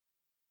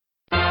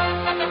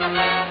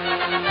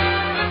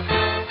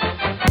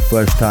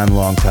First time,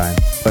 long time.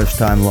 First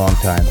time, long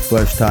time.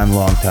 First time,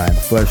 long time.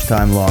 First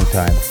time, long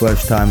time.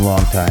 First time,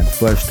 long time.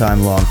 First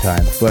time, long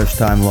time. First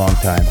time, long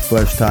time.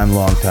 First time,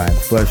 long time.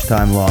 First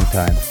time, long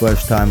time.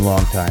 First time,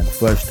 long time.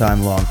 First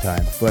time, long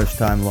time. First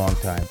time, long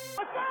time.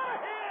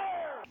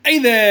 Hey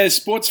there,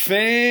 sports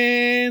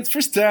fans.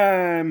 First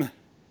time,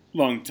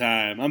 long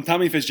time. I'm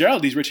Tommy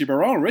Fitzgerald. He's Richie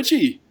Barone.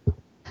 Richie,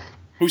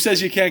 who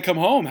says you can't come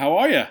home? How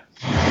are you?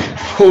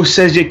 Who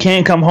says you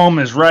can't come home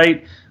is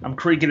right. I'm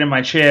creaking in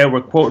my chair.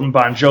 We're quoting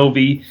Bon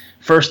Jovi.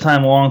 First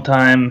time, long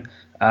time.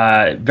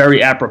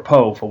 Very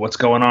apropos for what's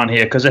going on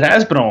here because it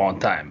has been a long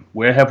time.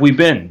 Where have we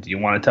been? Do you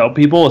want to tell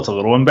people? It's a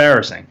little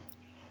embarrassing.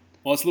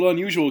 Well, it's a little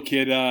unusual,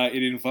 kid.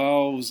 It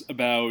involves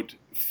about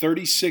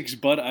 36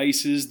 Bud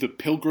Ices, the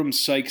Pilgrim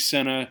Psych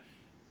Center,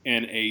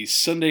 and a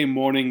Sunday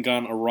morning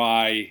gone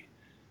awry.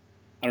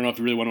 I don't know if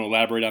you really want to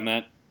elaborate on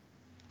that.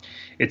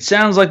 It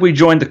sounds like we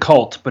joined the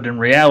cult, but in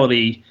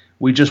reality,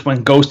 we just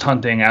went ghost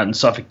hunting out in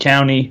Suffolk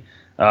County.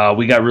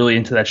 We got really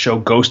into that show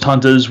Ghost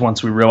Hunters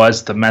once we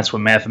realized the Mets were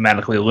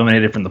mathematically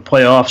eliminated from the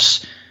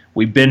playoffs.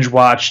 We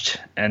binge-watched,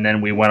 and then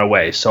we went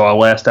away. So our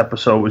last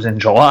episode was in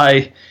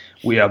July.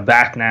 We are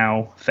back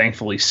now,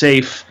 thankfully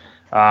safe.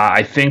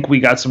 I think we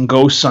got some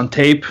ghosts on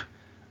tape.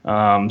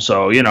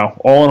 So, you know,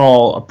 all in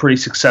all, a pretty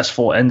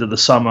successful end of the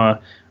summer,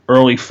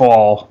 early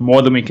fall,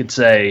 more than we could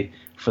say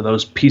for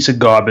those piece of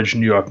garbage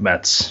New York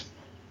Mets.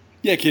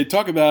 Yeah, kid,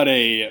 talk about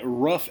a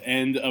rough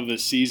end of the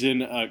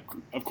season.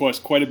 Of course,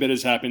 quite a bit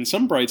has happened.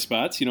 Some bright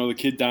spots. You know, the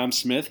kid Dom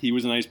Smith, he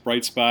was a nice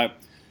bright spot.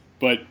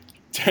 But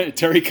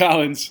Terry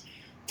Collins,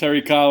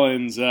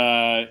 in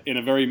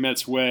a very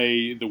Mets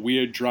way, the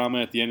weird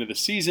drama at the end of the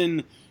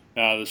season,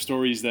 the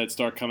stories that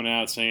start coming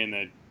out saying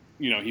that,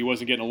 you know, he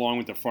wasn't getting along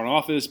with the front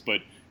office, but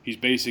he's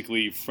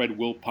basically Fred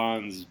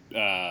Wilpons'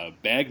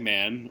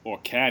 bagman or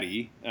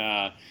caddy.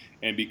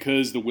 And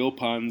because the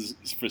Wilpons,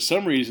 for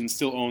some reason,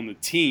 still own the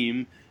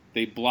team,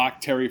 they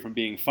blocked Terry from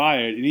being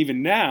fired. And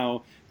even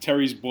now,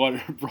 Terry's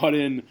brought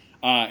in,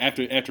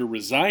 after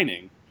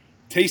resigning,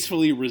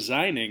 tastefully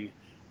resigning,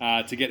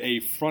 to get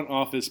a front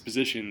office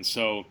position.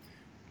 So,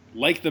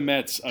 like the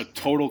Mets, a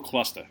total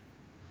cluster.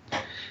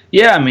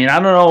 Yeah, I mean, I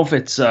don't know if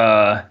it's,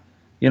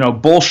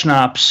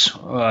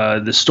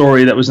 Bullschnaps, the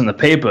story that was in the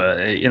paper.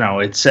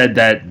 It said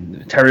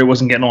that Terry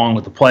wasn't getting along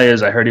with the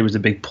players. I heard he was a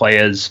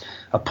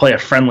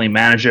player-friendly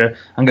manager.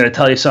 I'm going to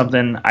tell you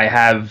something.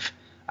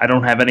 I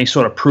don't have any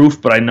sort of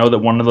proof, but I know that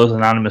one of those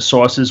anonymous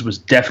sources was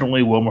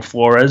definitely Wilmer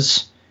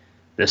Flores.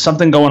 There's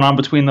something going on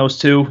between those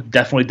two.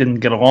 Definitely didn't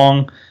get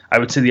along. I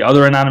would say the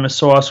other anonymous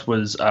source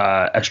was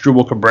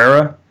Asdrubal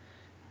Cabrera.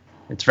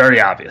 It's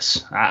very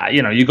obvious.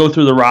 You go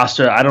through the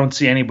roster. I don't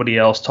see anybody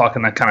else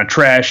talking that kind of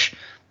trash.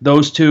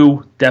 Those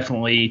two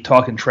definitely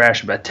talking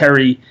trash about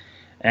Terry.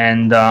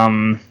 And,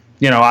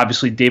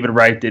 obviously David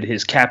Wright did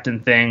his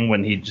captain thing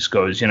when he just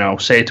goes,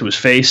 say it to his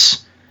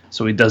face.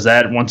 So he does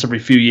that once every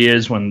few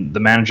years when the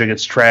manager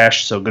gets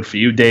trashed. So good for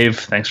you, Dave.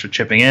 Thanks for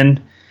chipping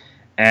in.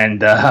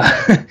 And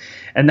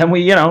and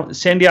then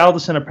Sandy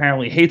Alderson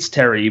apparently hates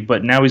Terry,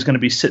 but now he's going to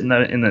be sitting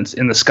in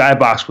the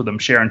skybox with him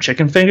sharing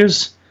chicken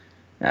fingers.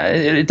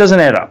 It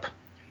doesn't add up.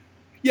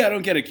 Yeah, I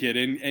don't get it, kid.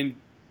 And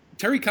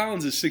Terry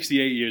Collins is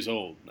 68 years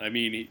old. I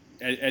mean,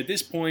 at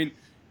this point,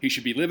 he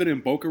should be living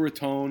in Boca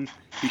Raton.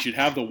 He should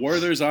have the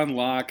Werthers on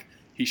lock.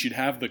 He should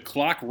have the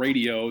clock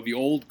radio, the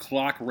old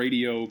clock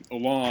radio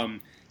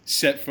alarm,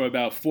 set for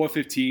about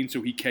 4:15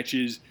 so he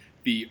catches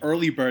the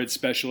early bird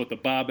special at the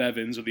Bob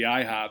Evans or the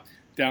IHOP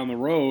down the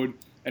road.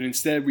 And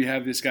instead, we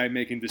have this guy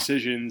making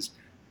decisions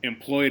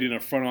employed in a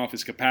front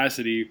office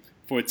capacity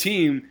for a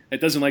team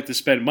that doesn't like to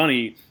spend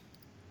money.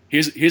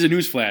 Here's a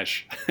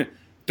newsflash.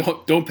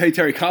 Don't pay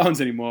Terry Collins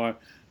anymore.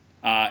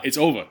 It's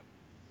over.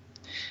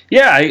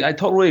 Yeah, I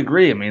totally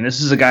agree. I mean,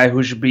 this is a guy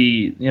who should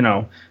be,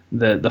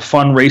 the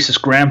fun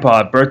racist grandpa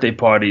at birthday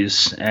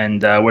parties,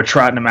 and we're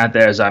trotting him out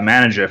there as our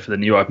manager for the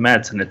New York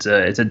Mets, and it's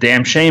a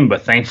damn shame.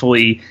 But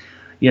thankfully,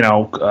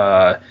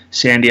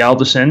 Sandy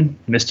Alderson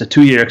missed a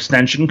 2-year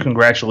extension.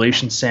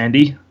 Congratulations,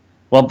 Sandy.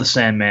 Love the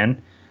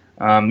Sandman.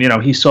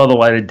 He saw the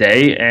light of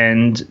day,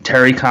 and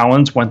Terry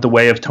Collins went the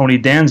way of Tony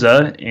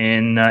Danza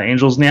in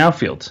Angels in the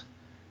Outfield.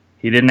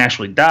 He didn't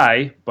actually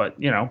die, but,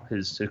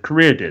 his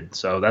career did,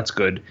 so that's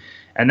good.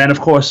 And then,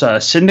 of course,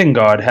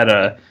 Syndergaard had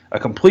a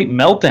complete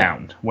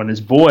meltdown when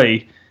his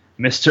boy,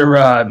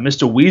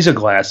 Mr. Weezer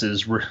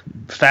Glasses,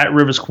 Fat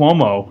Rivers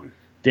Cuomo,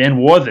 Dan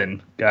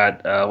Warthen,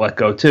 got let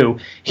go too.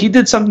 He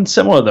did something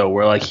similar, though,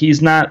 where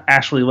he's not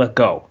actually let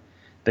go.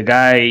 The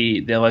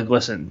guy, they're like,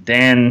 listen,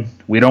 Dan,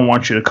 we don't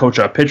want you to coach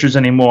our pitchers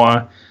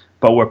anymore,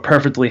 but we're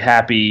perfectly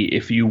happy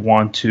if you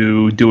want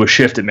to do a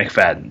shift at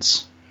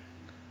McFadden's.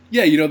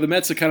 Yeah, the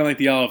Mets are kind of like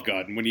the Olive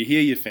Garden. When you hear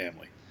your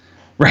family.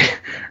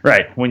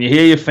 Right. When you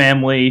hear your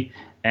family,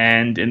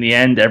 and in the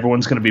end,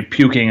 everyone's going to be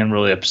puking and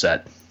really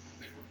upset.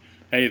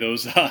 Hey,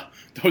 those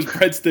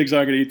breadsticks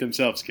aren't going to eat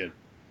themselves, kid.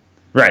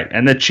 Right,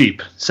 and they're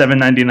cheap.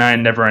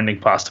 $7.99,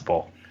 never-ending pasta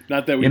bowl.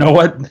 Not that we. You know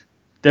what?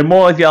 They're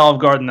more like the Olive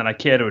Garden than I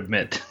care to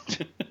admit.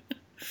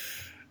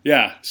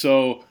 Yeah.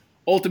 So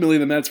ultimately,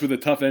 the Mets with a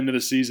tough end of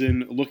the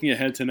season. Looking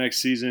ahead to next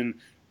season,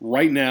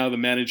 right now the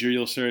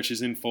managerial search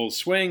is in full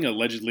swing.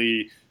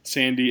 Allegedly,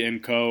 Sandy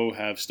and co.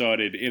 have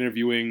started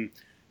interviewing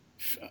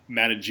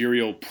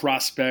managerial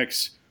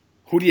prospects.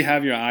 Who do you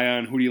have your eye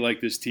on? Who do you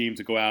like this team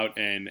to go out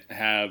and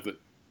have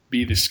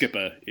be the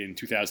skipper in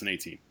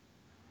 2018?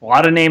 A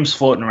lot of names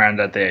floating around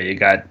out there. You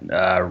got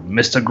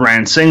Mr.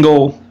 Grand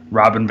Single,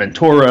 Robin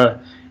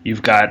Ventura.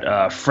 You've got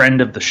a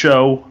friend of the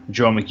show,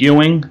 Joe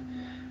McEwing.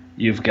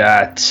 You've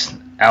got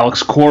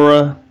Alex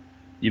Cora.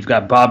 You've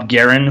got Bob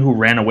Guerin, who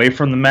ran away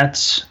from the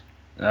Mets.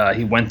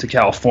 He went to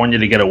California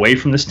to get away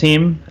from this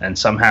team, and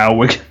somehow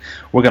we're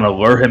going to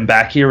lure him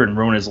back here and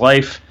ruin his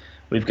life.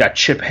 We've got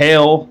Chip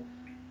Hale.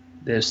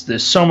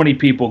 There's so many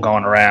people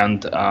going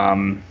around.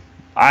 One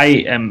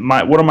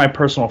of my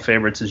personal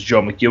favorites is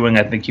Joe McEwing.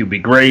 I think he'd be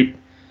great.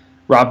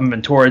 Robin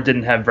Ventura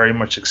didn't have very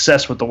much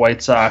success with the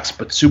White Sox,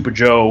 but Super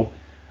Joe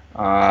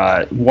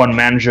won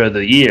Manager of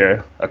the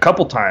Year a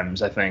couple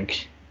times, I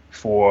think,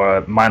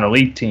 for minor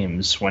league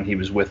teams when he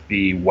was with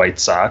the White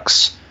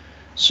Sox.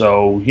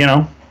 So,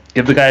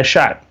 give the guy a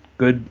shot.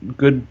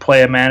 Good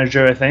player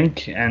manager, I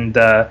think. And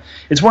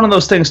it's one of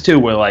those things, too,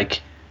 where,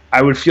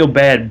 I would feel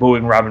bad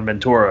booing Robin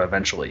Ventura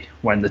eventually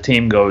when the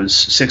team goes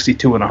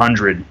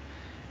 62-100.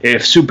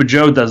 If Super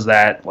Joe does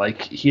that,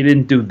 he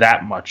didn't do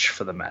that much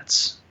for the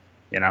Mets,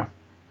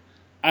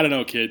 I don't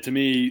know, kid. To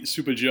me,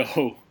 Super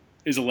Joe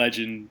is a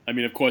legend. I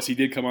mean, of course, he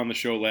did come on the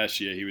show last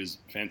year. He was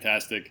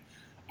fantastic.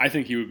 I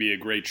think he would be a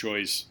great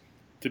choice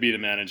to be the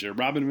manager.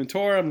 Robin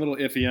Ventura, I'm a little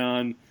iffy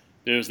on.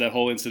 There's that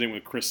whole incident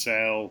with Chris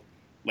Sale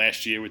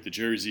last year with the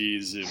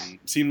jerseys. It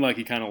seemed like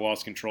he kind of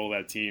lost control of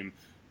that team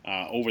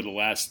over the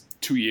last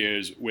 2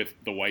 years with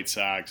the White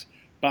Sox.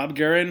 Bob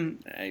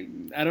Guerin,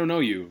 I don't know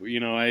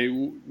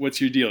you.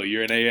 What's your deal?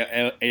 You're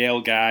an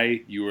AL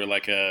guy. You were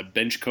like a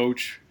bench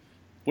coach.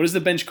 What does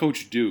the bench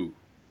coach do?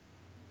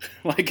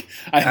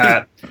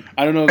 I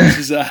don't know if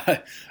this is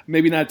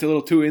maybe not a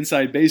little too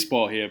inside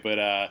baseball here,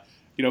 but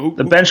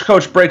the bench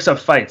coach breaks up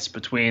fights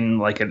between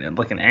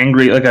an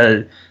angry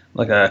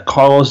like a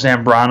Carlos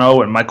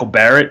Zambrano and Michael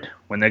Barrett.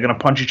 When they're going to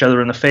punch each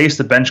other in the face,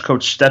 the bench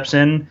coach steps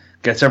in,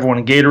 gets everyone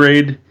a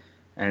Gatorade,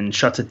 and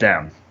shuts it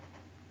down.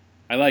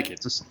 I like it.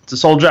 It's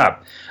his whole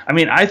job. I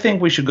mean, I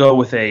think we should go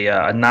with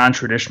a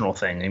non-traditional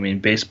thing. I mean,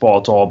 baseball,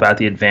 it's all about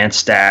the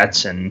advanced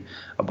stats and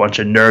a bunch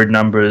of nerd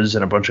numbers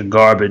and a bunch of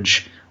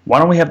garbage. Why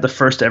don't we have the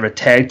first ever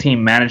tag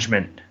team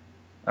management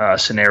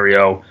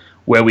scenario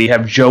where we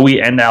have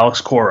Joey and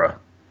Alex Cora?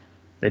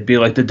 They'd be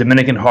like the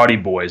Dominican Hardy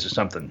Boys or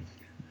something.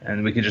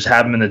 And we could just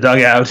have them in the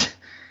dugout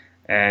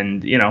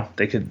and,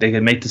 they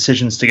could make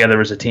decisions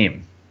together as a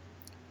team.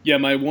 Yeah,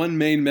 my one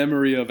main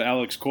memory of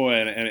Alex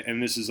Cora,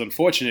 and this is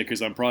unfortunate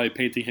because I'm probably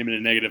painting him in a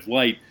negative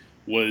light,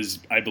 was,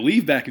 I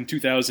believe, back in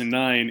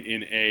 2009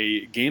 in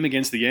a game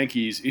against the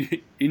Yankees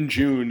in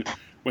June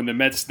when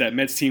that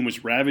Mets team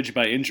was ravaged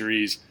by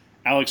injuries.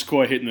 Alex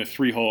Cora hit in the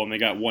 3-hole, and they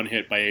got one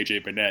hit by A.J.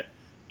 Burnett.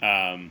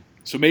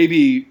 So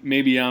maybe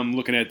I'm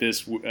looking at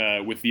this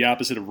with the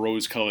opposite of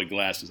rose-colored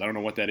glasses. I don't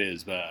know what that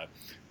is, but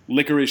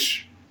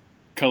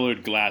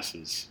licorice-colored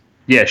glasses.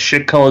 Yeah,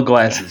 shit-colored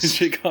glasses.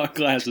 Shit-colored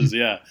glasses,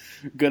 yeah.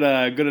 Good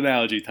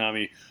analogy,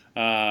 Tommy.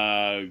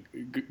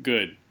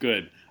 Good.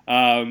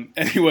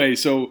 Anyway,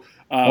 so...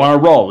 we're on a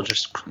roll,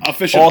 just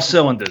all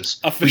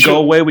cylinders. We go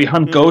away, we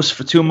hunt ghosts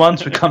for 2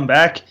 months, we come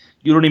back,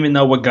 you don't even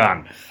know we're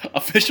gone.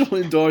 Official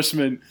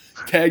endorsement,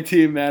 tag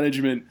team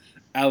management,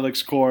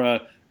 Alex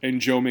Cora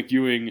and Joe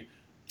McEwing,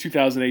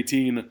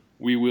 2018.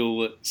 We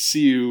will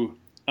see you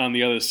on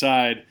the other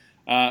side.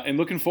 And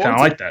looking forward kind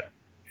of like that.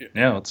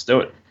 Yeah, let's do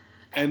it.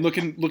 And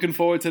looking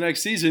forward to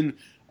next season.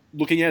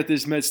 Looking at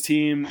this Mets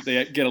team,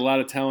 they get a lot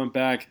of talent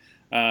back.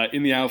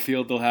 In the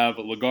outfield, they'll have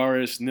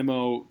Lagares,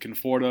 Nimmo,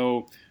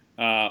 Conforto,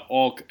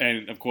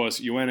 and of course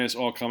Yoenis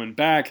all coming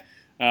back.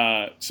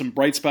 Some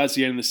bright spots at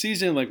the end of the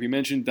season, like we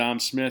mentioned, Dom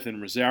Smith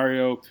and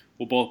Rosario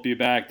will both be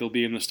back. They'll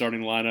be in the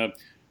starting lineup.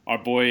 Our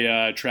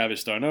boy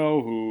Travis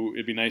d'Arnaud, who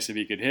it'd be nice if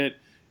he could hit,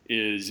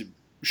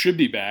 should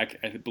be back.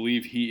 I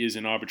believe he is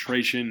in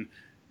arbitration.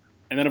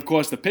 And then, of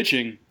course, the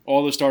pitching.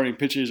 All the starting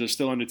pitchers are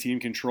still under team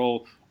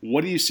control.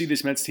 What do you see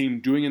this Mets team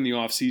doing in the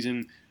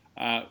offseason?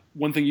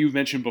 One thing you've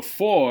mentioned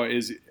before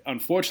is,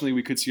 unfortunately,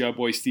 we could see our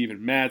boy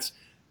Steven Matz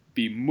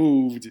be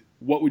moved.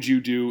 What would you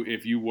do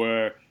if you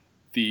were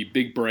the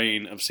big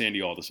brain of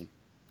Sandy Alderson?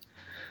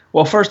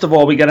 Well, first of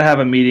all, we got to have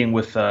a meeting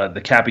with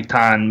the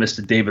Capitan,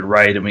 Mr. David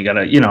Wright, and we got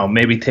to,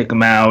 maybe take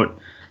him out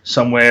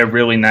somewhere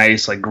really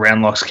nice like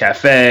Grand Lux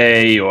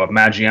Cafe or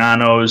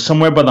Maggiano's,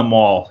 somewhere by the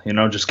mall,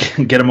 just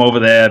get him over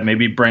there,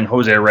 maybe bring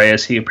Jose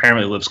Reyes, he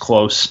apparently lives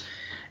close,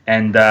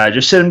 and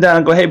just sit him down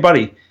and go, hey,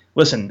 buddy,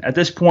 listen, at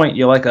this point,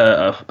 you're like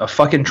a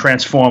fucking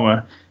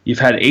transformer. You've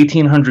had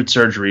 1,800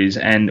 surgeries,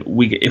 and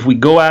if we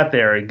go out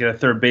there and get a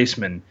third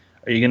baseman,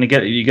 are you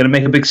gonna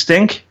make a big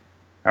stink?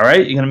 All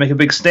right, you're gonna make a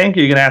big stink, or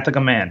you're gonna act like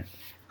a man?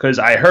 Because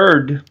I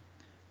heard,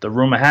 the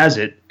rumor has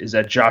it, is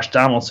that Josh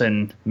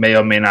Donaldson may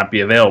or may not be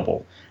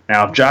available.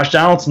 Now, if Josh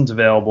Donaldson's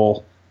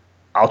available,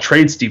 I'll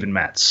trade Steven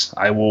Matz.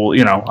 I will,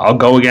 I'll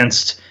go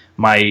against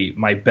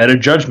my better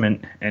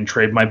judgment and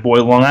trade my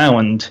boy Long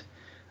Island,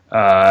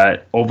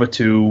 over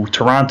to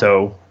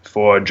Toronto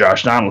for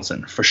Josh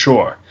Donaldson, for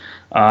sure.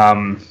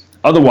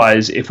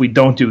 Otherwise, if we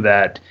don't do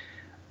that,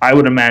 I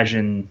would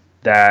imagine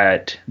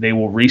that they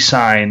will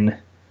re-sign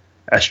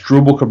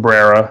Asdrubal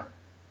Cabrera,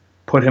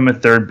 put him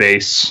at third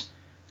base,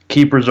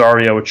 keep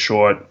Rosario at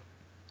short,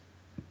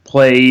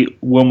 play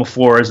Wilmer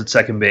Flores at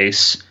second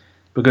base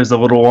because the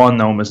little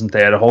unknown isn't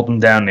there to hold him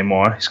down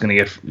anymore. He's going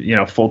to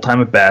get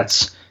full-time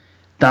at-bats.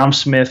 Dom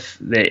Smith,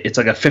 it's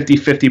like a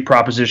 50-50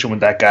 proposition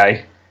with that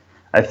guy.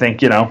 I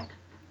think,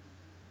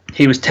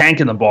 he was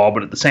tanking the ball,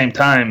 but at the same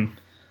time,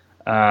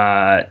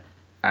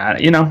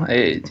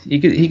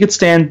 he could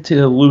stand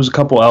to lose a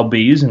couple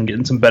LBs and get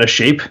in some better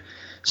shape.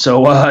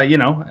 So, I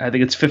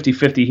think it's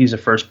 50-50 he's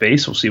at first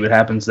base. We'll see what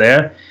happens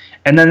there.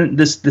 And then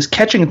this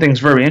catching thing's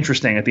very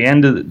interesting. At the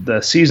end of the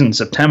season,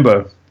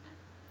 September,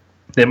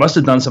 they must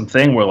have done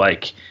something where,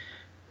 like,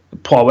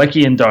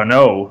 Plawecki and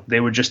d'Arnaud, they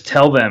would just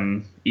tell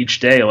them each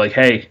day, like,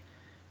 hey,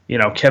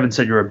 Kevin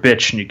said you're a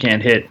bitch and you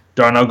can't hit.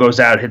 d'Arnaud goes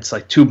out, hits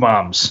like 2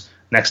 bombs.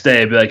 Next day,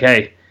 it'd be like,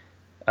 hey,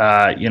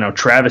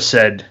 Travis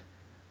said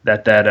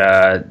that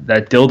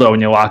dildo in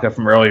your locker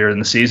from earlier in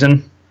the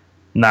season,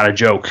 not a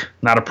joke,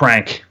 not a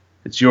prank.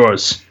 It's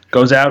yours.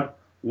 Goes out,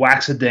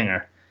 whacks a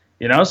dinger.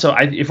 So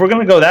if we're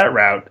going to go that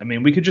route, I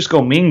mean, we could just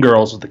go mean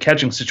girls with the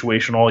catching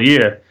situation all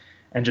year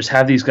and just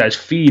have these guys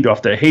feed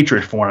off their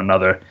hatred for one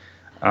another.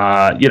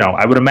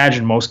 I would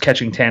imagine most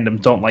catching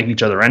tandems don't like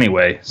each other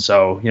anyway.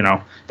 So,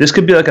 this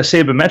could be like a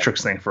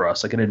sabermetrics thing for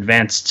us, like an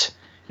advanced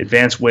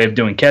way of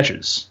doing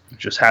catches.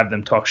 Just have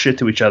them talk shit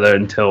to each other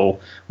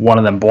until one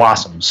of them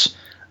blossoms.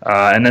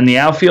 And then the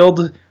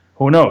outfield,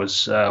 who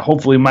knows?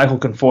 Hopefully Michael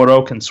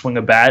Conforto can swing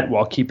a bat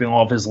while keeping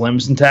all of his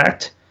limbs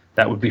intact.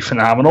 That would be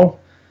phenomenal.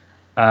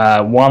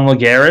 Juan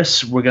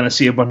Lagares, we're going to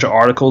see a bunch of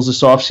articles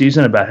this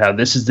offseason about how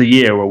this is the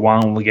year where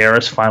Juan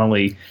Lagares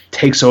finally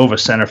takes over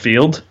center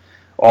field.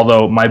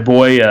 Although my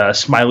boy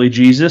Smiley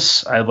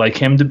Jesus, I'd like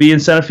him to be in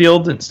center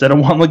field instead of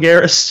Juan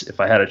Lagares if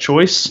I had a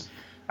choice.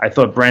 I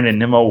thought Brandon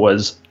Nimmo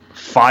was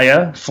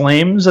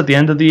flames at the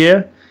end of the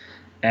year.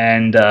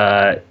 And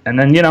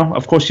then,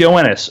 of course,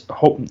 Yoenis.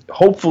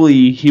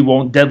 Hopefully he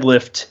won't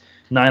deadlift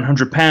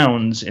 900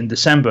 pounds in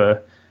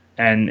December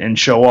and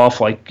show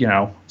off like,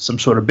 some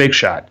sort of big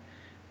shot.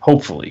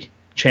 Hopefully.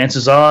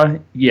 Chances are,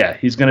 yeah,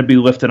 he's going to be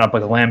lifting up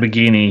like a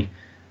Lamborghini,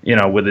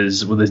 with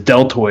his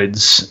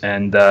deltoids,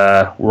 and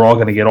we're all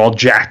going to get all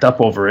jacked up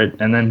over it,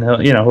 and then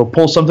he'll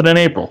pull something in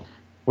April.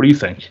 What do you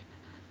think?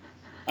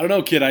 I don't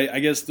know, kid. I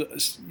guess a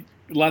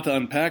lot to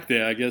unpack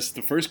there. I guess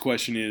the first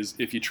question is,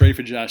 if you trade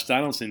for Josh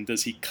Donaldson,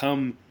 does he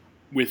come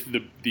with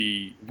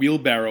the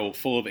wheelbarrow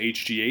full of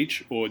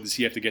HGH, or does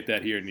he have to get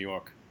that here in New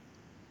York?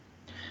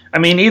 I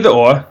mean, either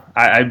or.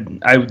 I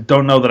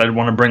don't know that I'd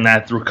want to bring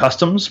that through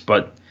customs,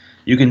 but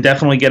you can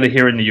definitely get it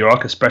here in New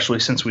York, especially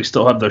since we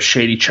still have those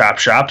shady chop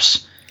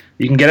shops.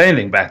 You can get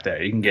anything back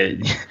there. You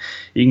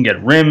can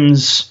get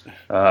rims,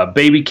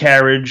 baby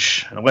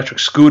carriage, an electric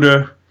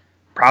scooter,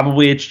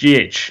 probably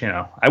HGH.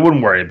 I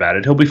wouldn't worry about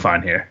it. He'll be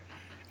fine here.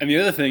 And the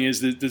other thing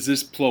is, does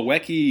this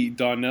Plawecki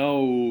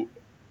d'Arnaud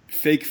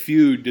fake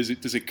feud, does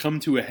it come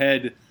to a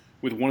head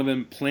with one of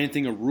them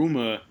planting a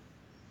rumor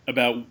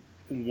about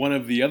one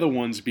of the other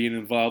ones being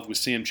involved with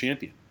Sam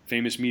Champion,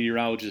 famous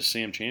meteorologist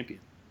Sam Champion?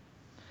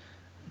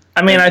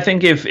 I mean, I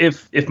think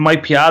if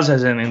Mike Piazza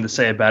has anything to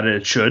say about it,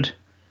 it should.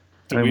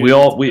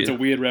 It's a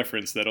weird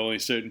reference that only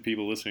certain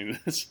people listening to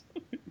this.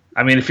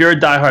 I mean, if you're a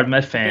diehard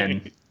Met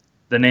fan,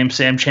 the name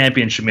Sam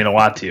Champion should mean a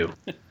lot to you.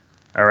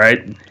 All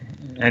right,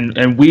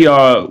 and we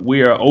are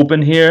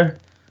open here.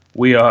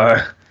 We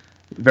are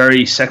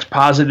very sex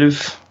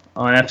positive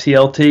on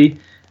FTLT.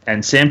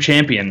 And Sam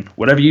Champion,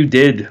 whatever you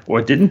did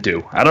or didn't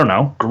do, I don't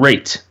know,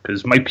 great.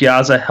 Because Mike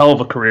Piazza, hell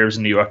of a career as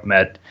a New York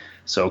Met.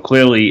 So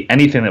clearly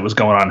anything that was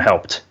going on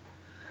helped.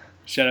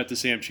 Shout out to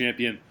Sam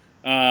Champion.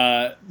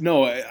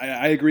 No,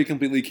 I agree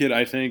completely, kid.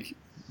 I think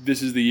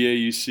this is the year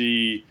you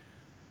see,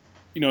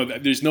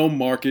 there's no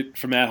market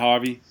for Matt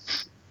Harvey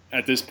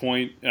at this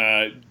point.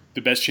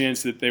 The best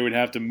chance that they would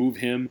have to move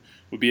him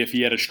would be if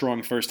he had a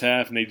strong first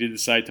half and they did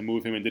decide to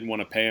move him and didn't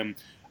want to pay him,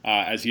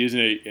 as he is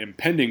an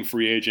impending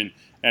free agent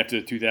after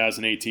the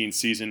 2018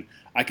 season.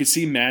 I could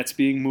see Matt's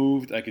being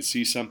moved. I could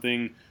see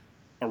something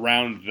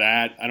around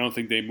that. I don't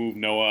think they moved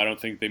Noah. I don't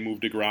think they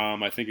moved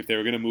DeGrom. I think if they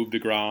were going to move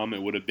DeGrom,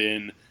 it would have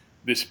been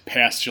this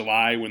past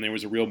July when there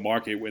was a real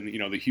market, when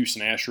the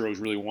Houston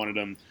Astros really wanted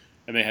him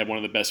and they had one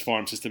of the best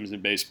farm systems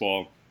in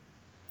baseball.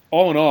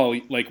 All in all,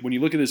 like when you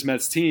look at this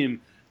Mets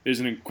team, there's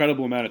an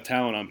incredible amount of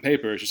talent on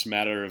paper. It's just a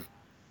matter of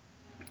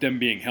them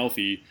being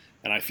healthy.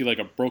 And I feel like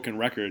a broken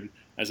record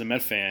as a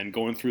Met fan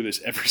going through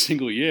this every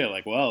single year.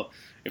 Like, well,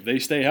 if they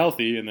stay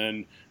healthy and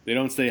then they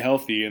don't stay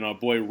healthy and our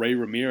boy Ray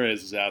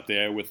Ramirez is out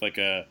there with like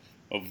a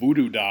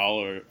voodoo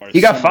doll or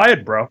he got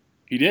fired, bro.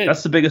 He did.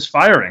 That's the biggest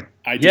firing.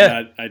 I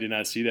did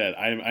not see that.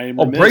 I am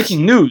remiss.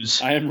 Breaking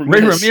news. I am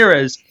remiss. Ray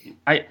Ramirez.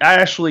 I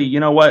actually, you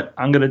know what?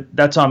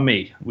 That's on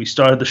me. We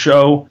started the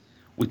show.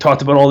 We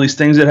talked about all these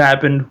things that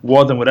happened,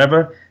 war than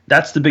whatever.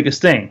 That's the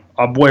biggest thing.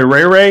 Our boy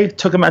Ray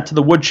took him out to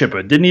the wood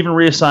chipper. Didn't even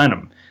reassign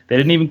him. They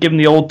didn't even give him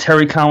the old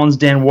Terry Collins,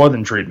 Dan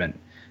Worthen treatment.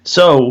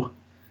 So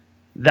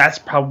that's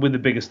probably the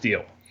biggest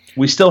deal.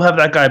 We still have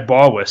that guy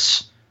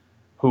Barwis,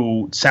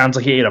 who sounds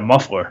like he ate a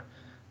muffler,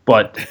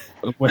 but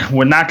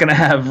we're not going to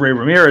have Ray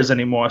Ramirez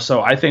anymore.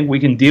 So I think we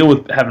can deal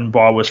with having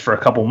Barwis for a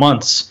couple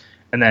months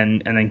and then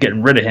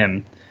getting rid of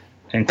him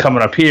and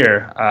coming up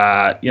here.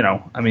 You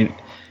know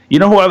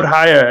who I would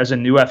hire as a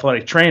new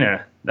athletic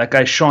trainer? That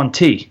guy Sean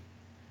T.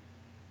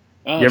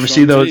 Oh, you ever Sean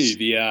see those?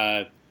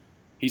 T,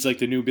 he's like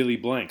the new Billy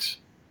Blanks.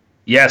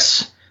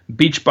 Yes,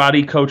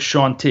 Beachbody coach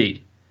Sean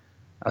T.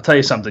 I'll tell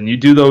you something. You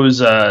do those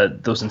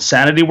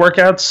insanity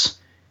workouts,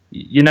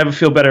 you never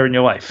feel better in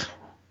your life.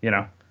 You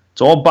know,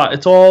 it's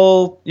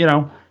all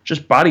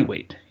just body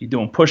weight. You're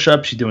doing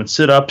push-ups, you're doing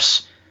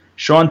sit-ups.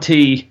 Sean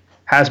T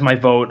has my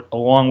vote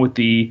along with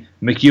the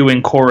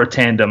McEwen Cora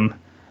tandem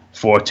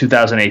for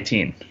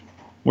 2018.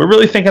 We're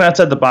really thinking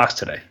outside the box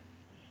today.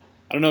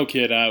 I don't know,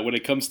 kid. When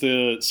it comes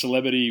to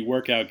celebrity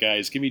workout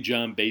guys, give me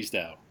John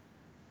Bastow.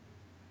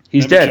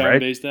 He's Remember dead, John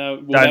right?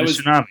 Bastow? Well, Died in a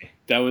tsunami.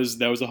 That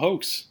was a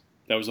hoax.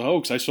 That was a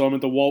hoax. I saw him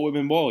at the Walt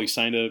Whitman Ball. He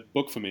signed a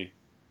book for me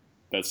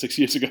about 6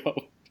 years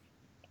ago.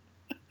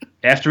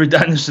 After he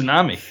died in the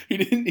tsunami. He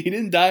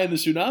didn't die in the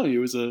tsunami.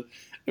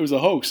 It was a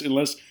hoax.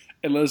 Unless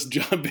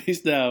John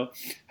Bastow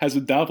has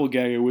a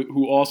doppelganger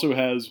who also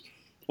has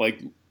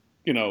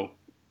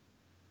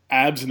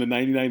abs in the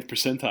 99th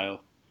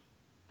percentile.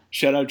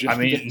 Shout out John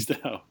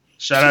Bastow.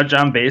 Shout out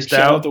John Bastow.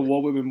 Shout out the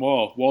Walt Whitman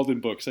Ball. Walden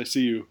Books. I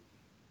see you.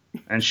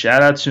 And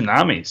shout out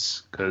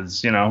Tsunamis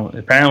because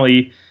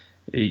apparently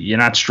you're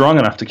not strong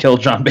enough to kill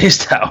John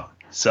Bastow.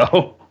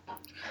 So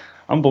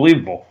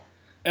unbelievable.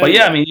 But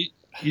yeah, I mean,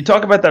 you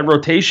talk about that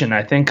rotation.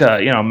 I think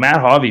Matt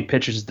Harvey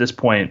pitches at this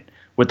point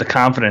with the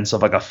confidence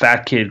of like a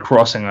fat kid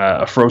crossing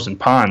a frozen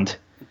pond,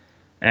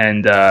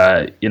 and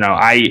I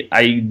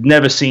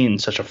never seen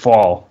such a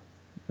fall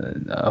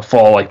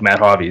like Matt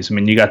Harvey's. I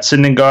mean, you got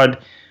Syndergaard.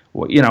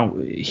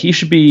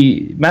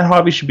 Matt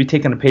Harvey should be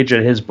taking a page out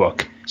of his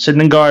book.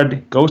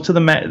 Syndergaard goes to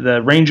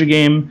the Ranger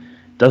game,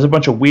 does a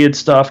bunch of weird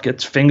stuff,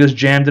 gets fingers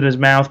jammed in his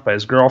mouth by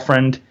his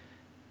girlfriend.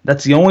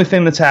 That's the only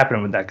thing that's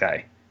happening with that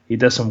guy. He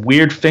does some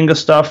weird finger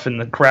stuff in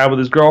the crowd with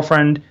his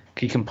girlfriend.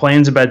 He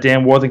complains about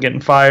Dan Worthen getting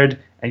fired,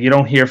 and you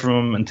don't hear from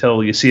him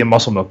until you see a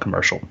Muscle Milk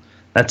commercial.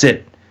 That's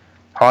it.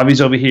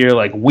 Harvey's over here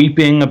like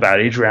weeping about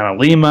Adriana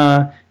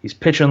Lima. He's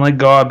pitching like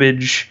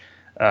garbage.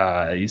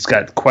 He's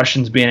got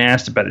questions being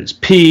asked about his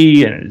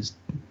pee and his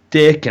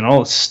dick and all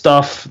this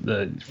stuff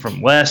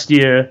from last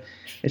year.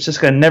 It's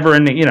just got never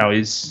ending.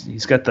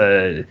 He's got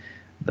the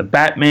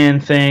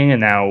Batman thing,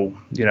 and now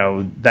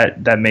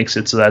that makes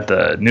it so that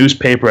the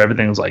newspaper,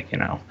 everything's like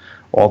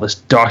all this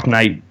Dark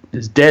Knight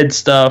is dead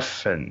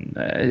stuff, and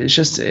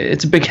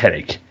it's a big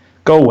headache.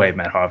 Go away,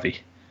 Matt Harvey.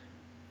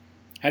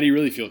 How do you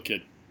really feel,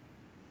 kid?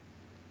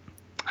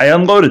 I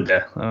unloaded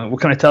there.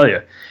 What can I tell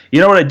you? You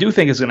know what I do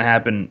think is going to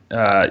happen?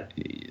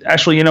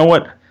 Actually, you know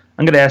what?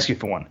 I'm going to ask you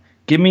for one.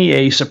 Give me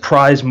a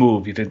surprise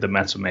move you think the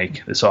Mets will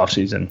make this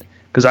offseason,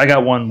 because I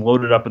got one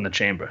loaded up in the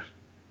chamber.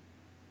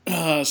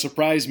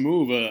 Surprise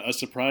move. A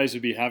surprise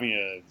would be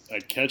having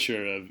a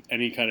catcher of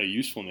any kind of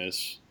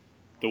usefulness.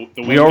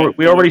 We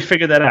already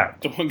figured that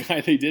out. The one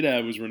guy they did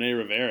have was Rene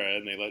Rivera,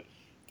 and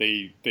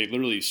they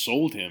literally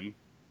sold him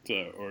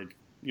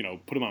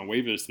put him on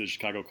waivers to the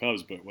Chicago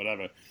Cubs, but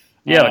whatever.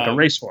 Yeah, like a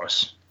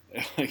racehorse.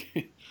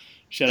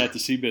 Shout out to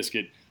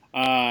Seabiscuit.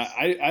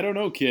 I don't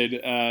know,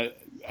 kid. I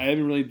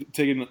haven't really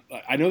taken.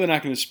 I know they're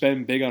not going to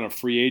spend big on a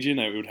free agent.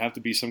 It would have to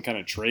be some kind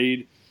of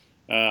trade.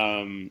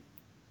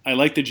 I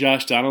like the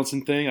Josh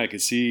Donaldson thing. I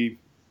could see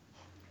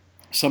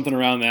something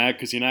around that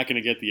because you're not going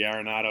to get the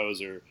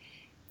Arenados or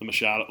the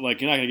Machado.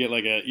 You're not going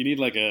to get you need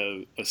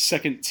a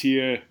second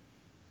tier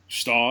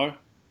star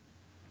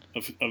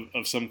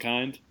of some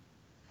kind.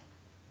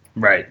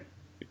 Right.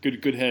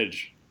 Good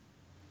hedge.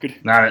 Good.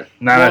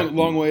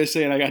 Long way of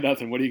saying I got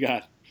nothing. What do you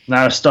got?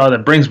 Not a star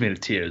that brings me to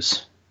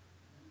tears.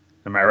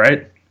 Am I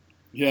right?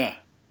 Yeah.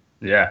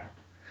 Yeah.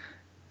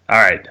 All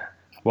right.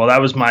 Well, that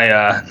was my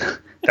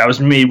that was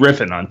me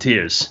riffing on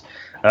tears.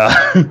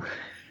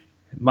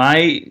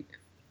 My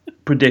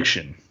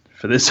prediction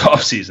for this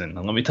offseason,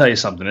 and let me tell you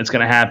something, it's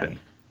going to happen.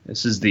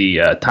 This is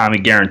the Tommy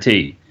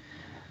guarantee.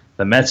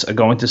 The Mets are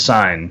going to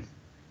sign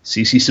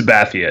CC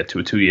Sabathia to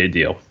a 2-year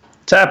deal.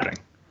 It's happening.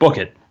 Book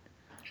it.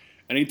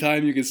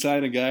 Anytime you can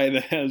sign a guy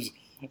that has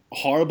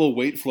horrible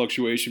weight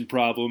fluctuation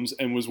problems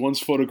and was once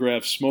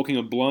photographed smoking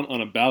a blunt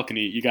on a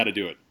balcony, you got to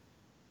do it.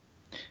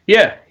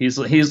 Yeah, he's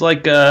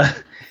like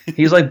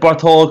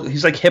Bartolo.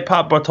 He's like hip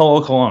hop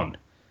Bartolo Colon.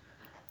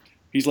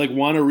 He's like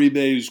Juan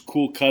Uribe's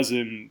cool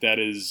cousin that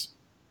is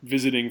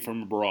visiting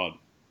from abroad.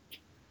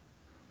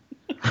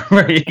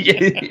 Right?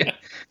 Yeah.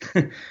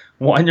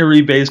 Juan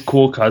Uribe's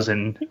cool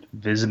cousin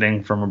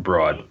visiting from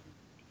abroad.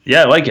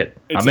 Yeah, I like it.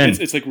 I'm in.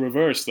 It's like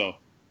reverse though,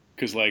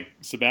 because like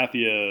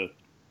Sabathia,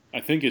 I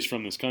think is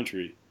from this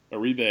country.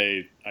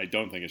 Uribe, I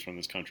don't think is from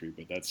this country,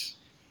 but that's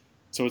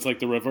so it's like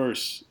the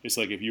reverse. It's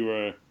like if you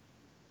were.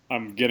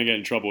 I'm gonna get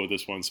in trouble with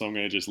this one, so I'm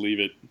gonna just leave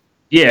it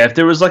Yeah, if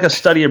there was like a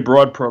study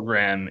abroad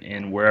program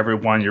in wherever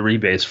Juan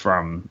Uribe's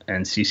from,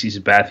 and CC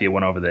Sabathia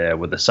went over there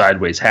with a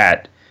sideways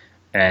hat,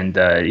 and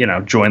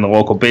joined the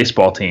local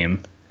baseball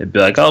team, it'd be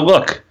like, oh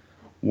look,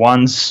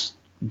 Juan's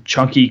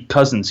chunky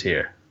cousin's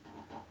here,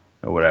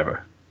 or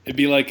whatever. It'd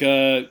be like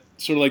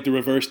sort of like the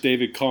reverse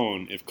David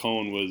Cohn if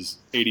Cohn was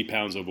 80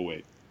 pounds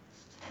overweight.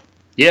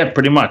 Yeah,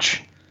 pretty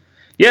much.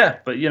 Yeah,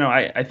 but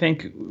I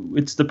think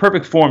it's the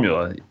perfect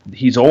formula.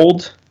 He's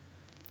old,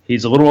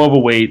 he's a little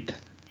overweight,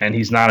 and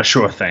he's not a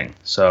sure thing.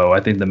 So I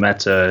think the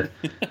Mets are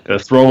going to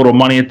throw a little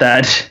money at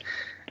that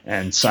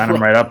and sign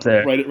him right up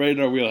there. Right in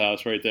our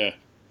wheelhouse, right there.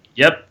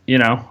 Yep,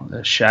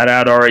 shout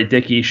out R.A.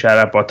 Dickey, shout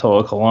out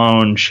Bartolo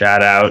Colon,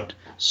 shout out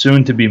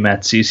soon-to-be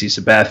Mets CC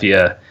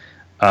Sabathia.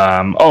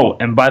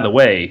 And by the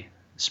way,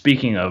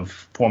 speaking of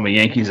former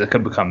Yankees that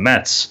could become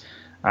Mets,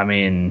 I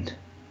mean,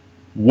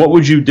 what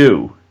would you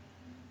do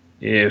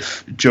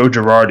if Joe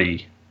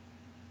Girardi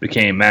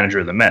became manager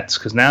of the Mets?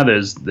 Because now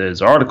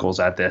there's articles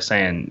out there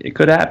saying it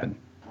could happen.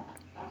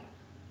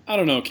 I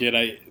don't know, kid.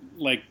 I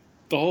like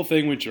the whole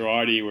thing with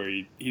Girardi where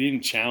he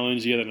didn't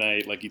challenge the other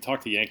night. Like, he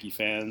talked to Yankee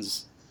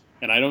fans,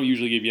 and I don't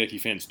usually give Yankee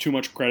fans too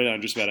much credit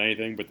on just about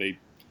anything, but they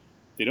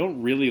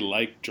don't really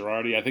like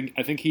Girardi. I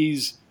think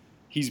he's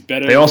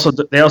better. They also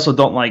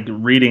don't like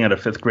reading at a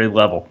 5th grade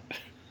level.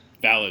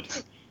 Valid.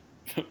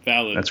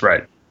 That's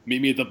right.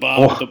 Meet me at the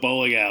bar at the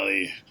bowling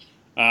alley.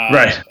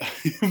 Right.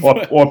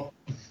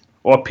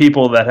 or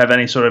people that have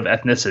any sort of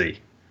ethnicity.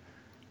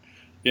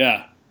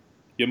 Yeah.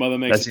 Your mother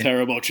makes a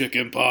terrible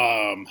chicken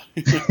palm.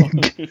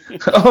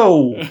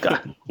 Oh,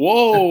 God.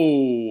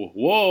 Whoa,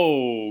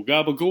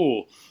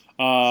 gabagool.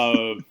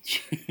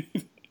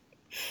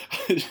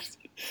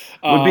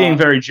 We're being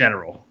very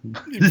general.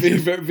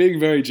 being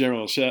very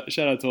general. Shout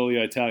out to all the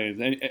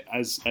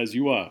Italians, as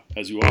you are,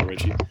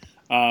 Richie.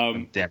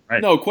 Damn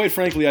right. No, quite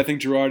frankly, I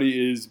think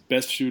Girardi is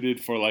best suited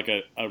for like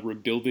a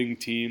rebuilding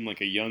team,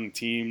 like a young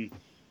team.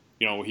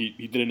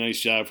 He did a nice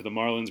job for the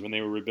Marlins when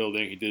they were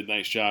rebuilding. He did a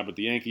nice job with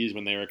the Yankees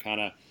when they were kind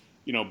of,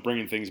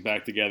 bringing things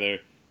back together.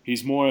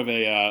 He's more of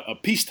a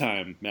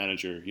peacetime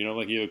manager,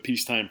 like you have a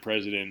peacetime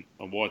president,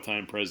 a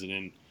wartime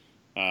president.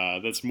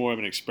 That's more of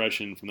an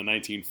expression from the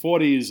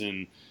 1940s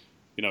and,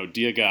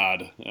 dear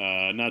God,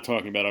 not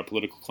talking about our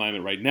political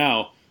climate right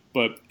now.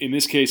 But in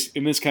this case,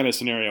 in this kind of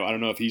scenario, I don't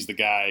know if he's the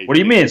guy. What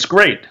do you mean? It's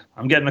great.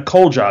 I'm getting a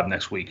coal job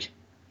next week.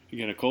 You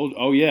getting a coal?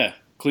 Oh, yeah.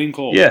 Clean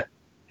coal. Yeah.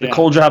 The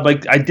coal job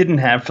I didn't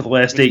have for the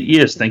last 8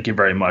 years, thank you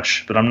very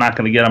much. But I'm not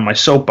going to get on my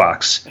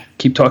soapbox.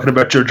 Keep talking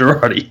about Joe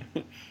Girardi.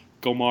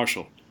 Go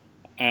Marshall.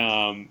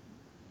 I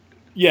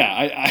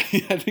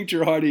think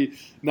Girardi,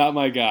 not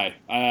my guy.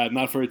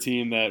 Not for a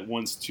team that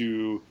wants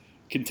to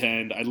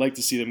contend. I'd like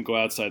to see them go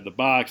outside the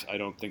box. I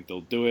don't think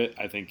they'll do it.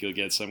 I think you'll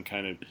get some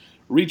kind of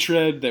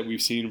retread that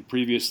we've seen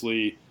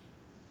previously.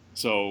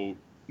 So,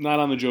 not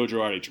on the Joe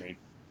Girardi train.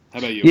 How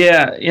about you?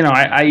 Yeah,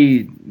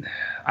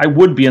 I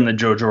would be on the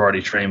Joe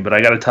Girardi train, but I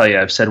got to tell you,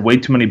 I've said way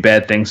too many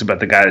bad things about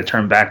the guy to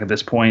turn back at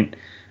this point.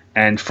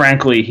 And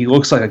frankly, he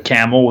looks like a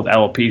camel with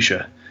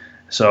alopecia.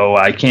 So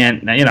I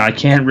can't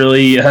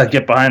really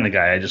get behind the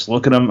guy. I just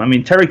look at him. I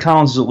mean, Terry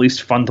Collins is at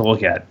least fun to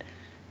look at.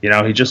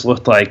 He just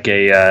looked like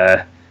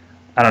a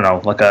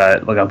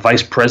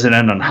vice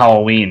president on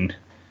Halloween.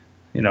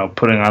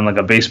 Putting on like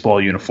a baseball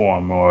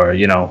uniform, or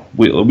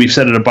we've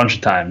said it a bunch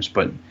of times,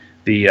 but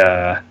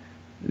the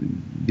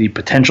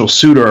potential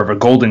suitor of a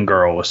Golden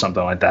Girl or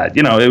something like that.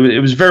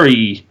 It was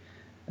very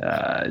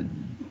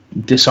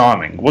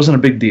disarming. It wasn't a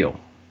big deal,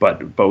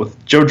 but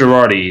with Joe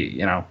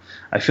Girardi,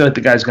 I feel like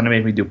the guy's going to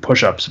make me do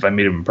push-ups if I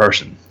meet him in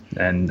person,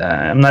 and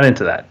I'm not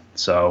into that.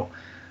 So,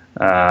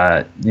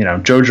 Joe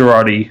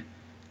Girardi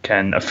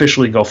can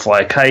officially go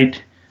fly a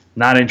kite.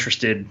 Not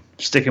interested.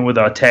 Sticking with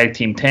our tag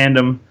team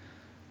tandem.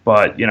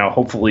 But,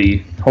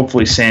 hopefully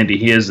Sandy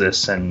hears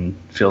this and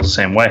feels the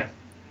same way.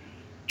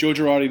 Joe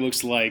Girardi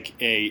looks like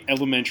a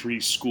elementary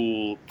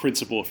school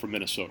principal from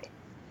Minnesota.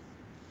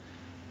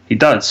 He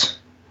does.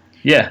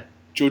 Yeah.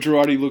 Joe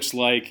Girardi looks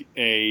like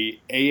a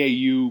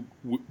AAU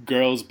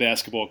girls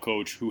basketball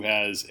coach who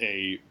has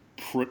a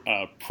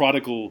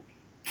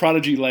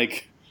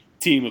prodigy-like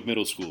team of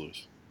middle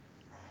schoolers.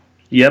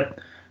 Yep.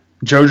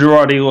 Joe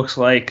Girardi looks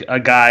like a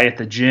guy at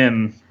the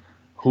gym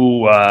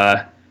who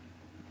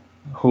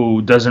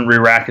doesn't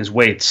re-rack his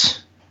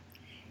weights.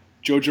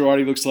 Joe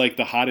Girardi looks like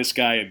the hottest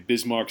guy in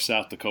Bismarck,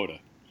 South Dakota.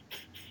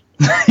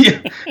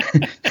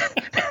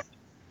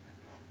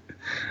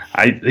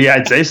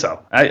 I'd say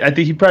so. I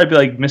think he'd probably be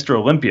like Mr.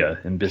 Olympia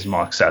in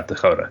Bismarck, South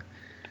Dakota.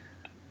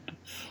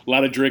 A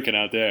lot of drinking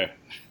out there.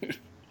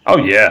 Oh,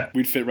 yeah.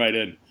 We'd fit right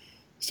in.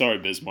 Sorry,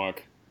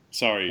 Bismarck.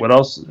 Sorry. What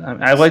else?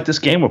 I like this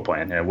game we're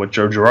playing here, what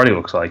Joe Girardi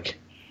looks like.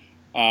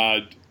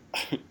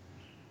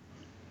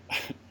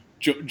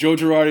 Joe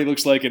Girardi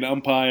looks like an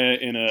umpire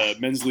in a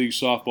men's league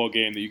softball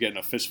game that you get in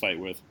a fist fight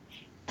with.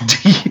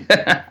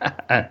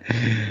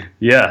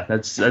 Yeah,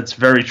 that's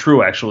very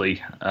true,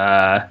 actually.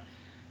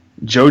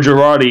 Joe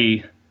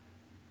Girardi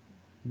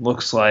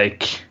looks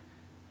like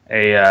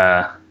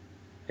a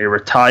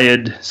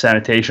retired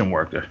sanitation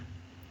worker.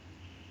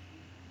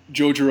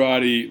 Joe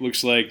Girardi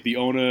looks like the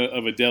owner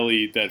of a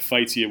deli that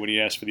fights you when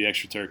you ask for the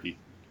extra turkey.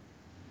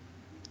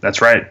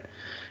 That's right.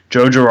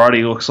 Joe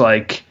Girardi looks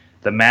like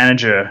the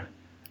manager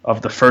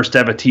of the first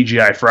ever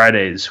TGI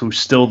Fridays, who's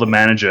still the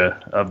manager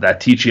of that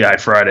TGI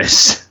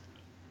Fridays.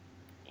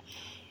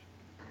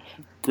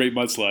 Great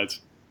mudslides.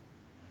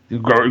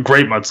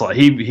 Great mudslide.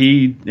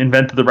 He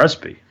invented the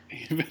recipe.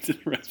 He invented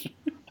the recipe.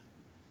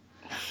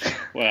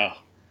 Wow,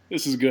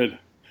 this is good.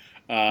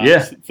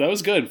 Yeah, that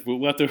was good.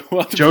 We'll have to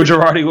Joe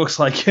Girardi looks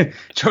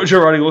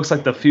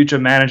like the future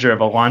manager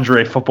of a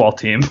lingerie football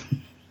team.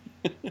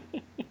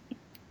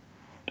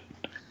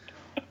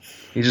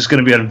 He's just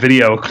going to be on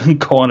video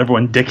calling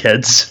everyone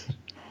dickheads.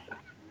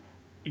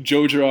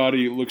 Joe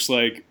Girardi looks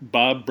like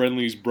Bob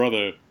Brenly's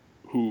brother,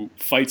 who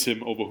fights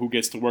him over who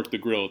gets to work the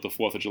grill at the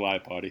 4th of July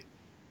party.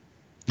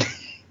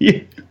 Yeah.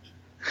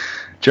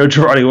 Joe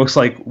Girardi looks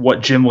like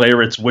what Jim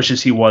Leyritz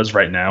wishes he was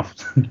right now.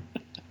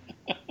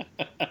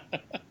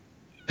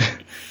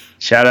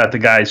 Shout out to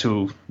guys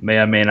who may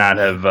or may not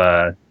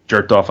have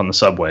jerked off on the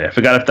subway. I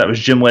forgot if that was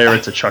Jim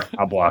Leyritz or Chuck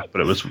Knobloch,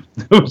 but it was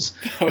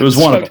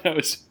one of them. That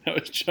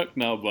was Chuck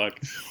Knobloch.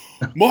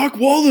 Mark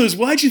Walters,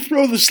 why'd you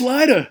throw the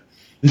slider?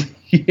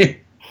 Yeah.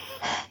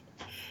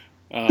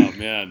 Oh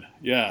man,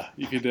 yeah.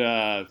 You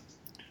could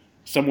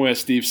somewhere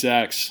Steve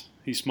Sachs.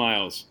 He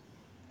smiles,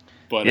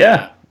 but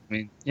yeah.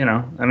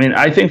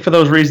 I think for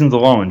those reasons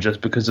alone, just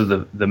because of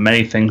the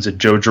many things that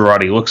Joe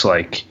Girardi looks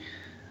like,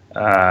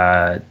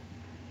 I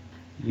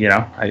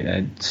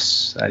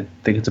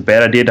think it's a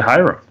bad idea to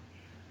hire him.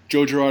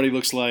 Joe Girardi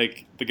looks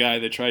like the guy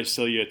that tries to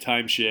sell you a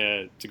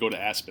timeshare to go to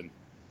Aspen.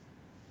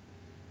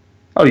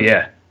 Oh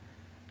yeah,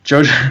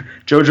 Joe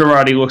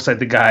Girardi looks like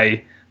the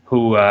guy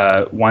who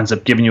winds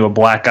up giving you a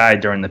black eye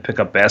during the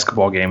pickup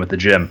basketball game at the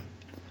gym.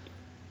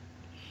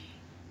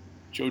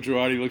 Joe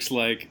Girardi looks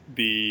like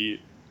the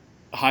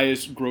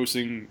highest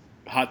grossing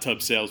hot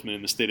tub salesman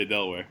in the state of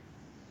Delaware.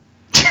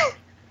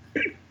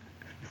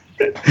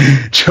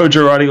 Joe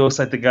Girardi looks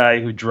like the guy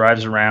who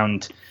drives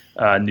around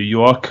New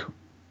York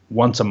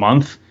once a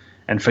month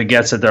and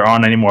forgets that there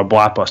aren't any more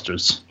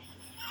Blockbusters.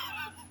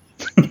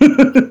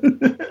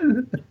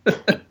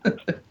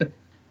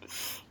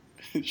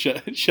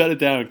 Shut it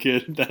down,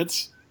 kid. That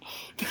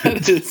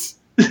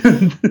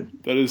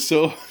is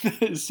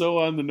so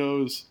on the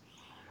nose.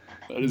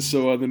 That is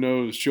so on the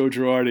nose. Joe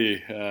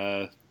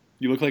Girardi,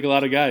 you look like a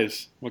lot of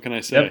guys. What can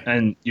I say? Yep,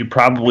 and you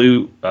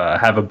probably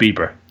have a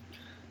beeper.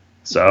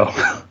 So,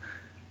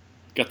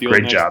 got the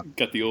great job.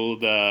 Got the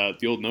old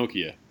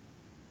Nokia.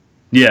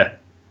 Yeah,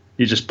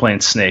 you're just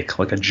playing Snake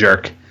like a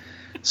jerk.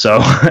 So,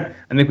 I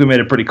think we made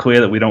it pretty clear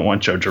that we don't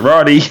want Joe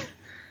Girardi,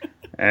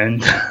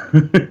 and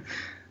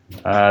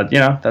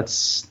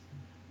that's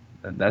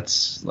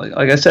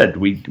like I said,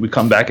 we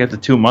come back after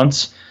 2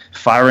 months,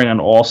 firing on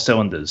all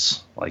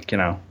cylinders.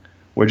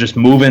 We're just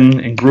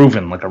moving and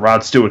grooving like a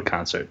Rod Stewart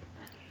concert.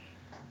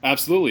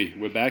 Absolutely.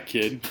 We're back,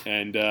 kid.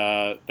 And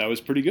that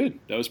was pretty good.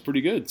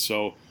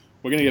 So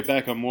we're going to get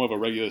back on more of a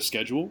regular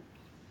schedule.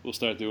 We'll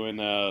start doing,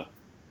 now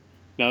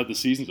that the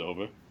season's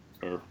over,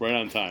 or right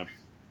on time.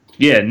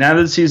 Yeah, now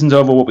that the season's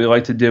over, what we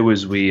like to do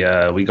is we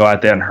go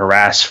out there and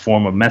harass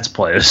former Mets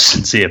players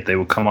and see if they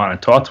will come on and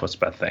talk to us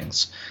about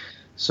things.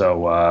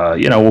 So,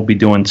 we'll be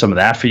doing some of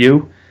that for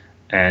you.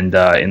 And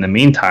in the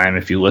meantime,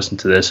 if you listen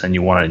to this and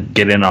you want to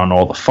get in on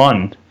all the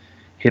fun,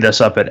 hit us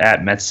up at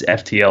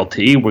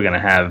MetsFTLT. We're going to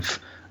have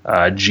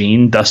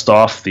Gene dust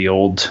off the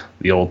old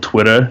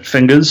Twitter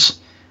fingers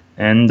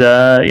and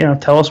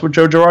tell us what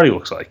Joe Girardi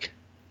looks like.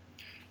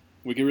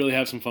 We can really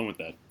have some fun with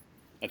that.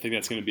 I think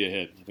that's going to be a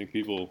hit. I think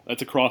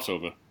that's a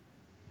crossover.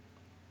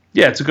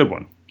 Yeah, it's a good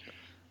one.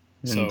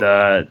 And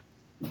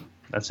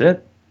that's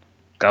it.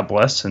 God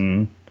bless,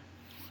 and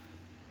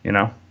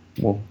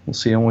we'll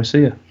see you when we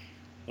see you.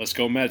 Let's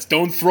go, Mets.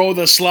 Don't throw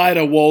the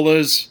slider,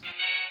 Wohlers.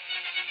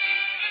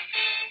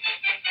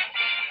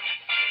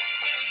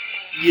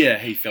 Yeah,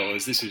 hey,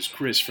 fellas. This is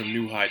Chris from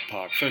New Hyde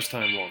Park. First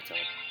time, long time.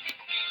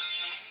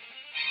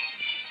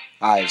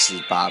 Hi, this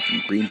is Bob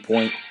from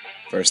Greenpoint.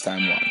 First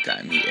time, long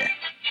time here.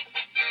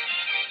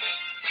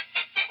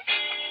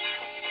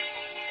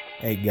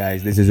 Hey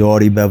guys, this is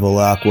Audie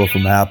Bevilacqua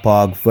from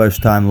Hapog.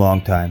 First time,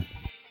 long time.